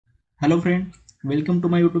Hello friend, welcome to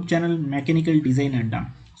my YouTube channel Mechanical Design Adda.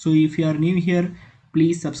 So if you are new here,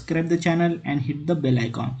 please subscribe the channel and hit the bell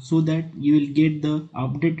icon so that you will get the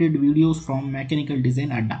updated videos from Mechanical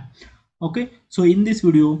Design Adda. Okay, so in this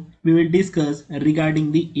video we will discuss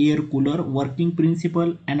regarding the air cooler working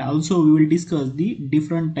principle, and also we will discuss the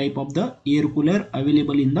different type of the air cooler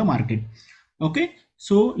available in the market. Okay,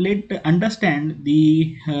 so let's understand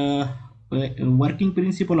the working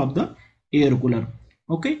principle of the air cooler.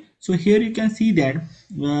 Okay, so here you can see that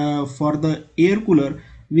for the air cooler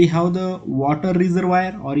we have the water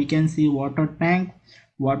reservoir, or you can see water tank,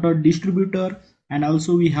 water distributor, and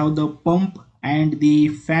also we have the pump and the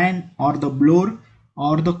fan or the blower.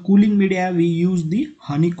 Or the cooling media we use the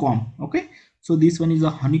honeycomb. Okay, so this one is a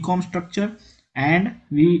honeycomb structure, and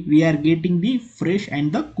we are getting the fresh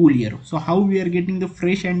and the cool air. So how we are getting the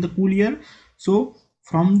fresh and the cool air? So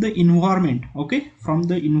from the environment. Okay, from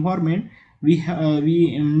the environment we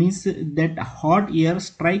means that hot air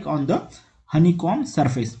strike on the honeycomb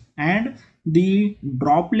surface, and the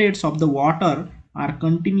droplets of the water are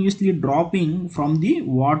continuously dropping from the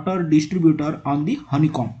water distributor on the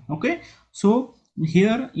honeycomb. Okay, so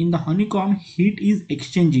here in the honeycomb heat is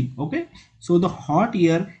exchanging. Okay, so the hot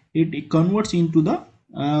air it converts into the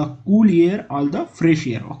cool air or the fresh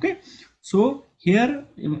air. Okay, so here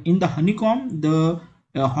in the honeycomb the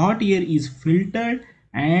hot air is filtered,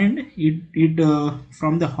 and it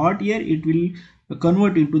from the hot air it will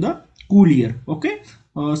convert into the cool air. Okay,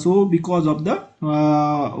 so because of the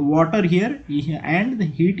water here and the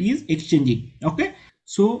heat is exchanging. Okay,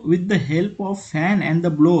 so with the help of fan and the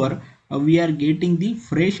blower we are getting the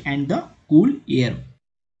fresh and the cool air.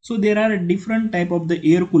 So there are different type of the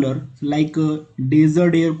air cooler, like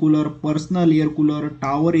desert air cooler, personal air cooler,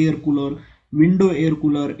 tower air cooler, window air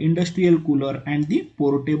cooler, industrial cooler, and the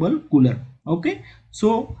portable cooler. Okay,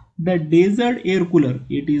 so the desert air cooler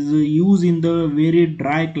it is used in the very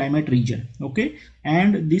dry climate region. Okay,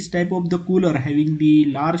 and this type of the cooler having the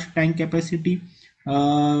large tank capacity,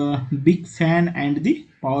 big fan, and the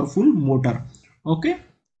powerful motor. Okay,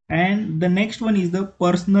 and the next one is the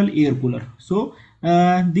personal air cooler. So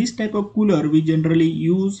this type of cooler we generally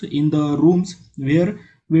use in the rooms where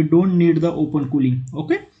we don't need the open cooling.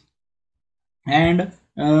 Okay, and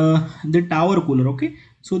the tower cooler. Okay,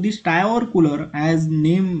 so this tower cooler, as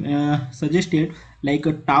name suggested, like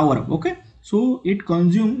a tower. Okay, so it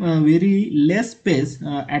consume very less space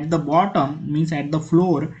at the bottom, means at the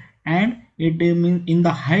floor, and it means in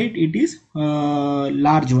the height it is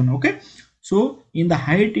large one. Okay, so in the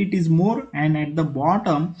height it is more, and at the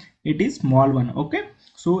bottom it is small one. Okay,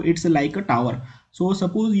 so it's like a tower. So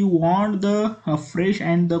suppose you want the fresh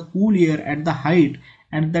and the cool air at the height,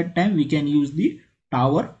 at that time we can use the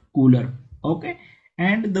tower cooler. Okay,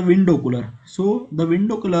 and the window cooler. So the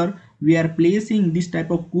window cooler we are placing this type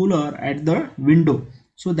of cooler at the window,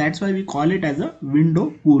 so that's why we call it as a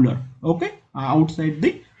window cooler. Okay, outside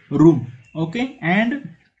the room. Okay,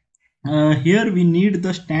 and here we need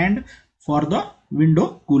the stand for the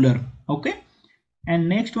window cooler. Okay, and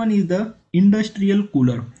next one is the industrial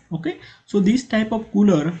cooler. Okay, so this type of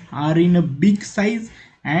cooler are in a big size,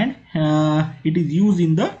 and it is used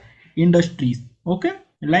in the industries. Okay,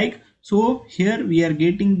 like so here we are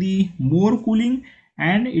getting the more cooling,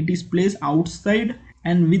 and it is placed outside,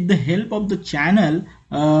 and with the help of the channel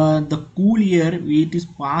the cool air it is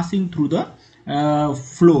passing through the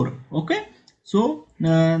floor. Okay, so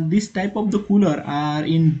this type of the cooler are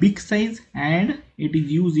in big size, and it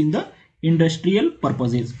is used in the industrial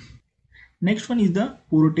purposes. Next one is the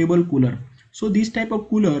portable cooler. So this type of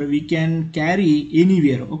cooler we can carry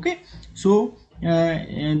anywhere. Okay, so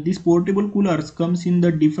these portable coolers comes in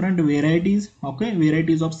the different varieties. Okay,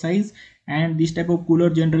 varieties of size, and this type of cooler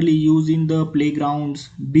generally used in the playgrounds,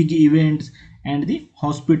 big events, and the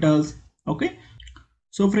hospitals. Okay,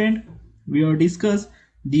 so friend, we have discussed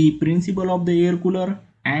the principle of the air cooler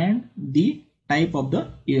and the type of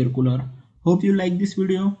the air cooler. Hope you like this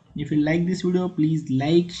video. If you like this video, please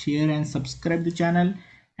like, share, and subscribe the channel,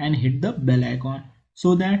 and hit the bell icon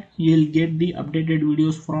so that you will get the updated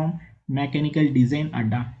videos from Mechanical Design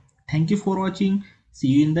Adda. Thank you for watching. See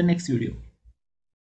you in the next video.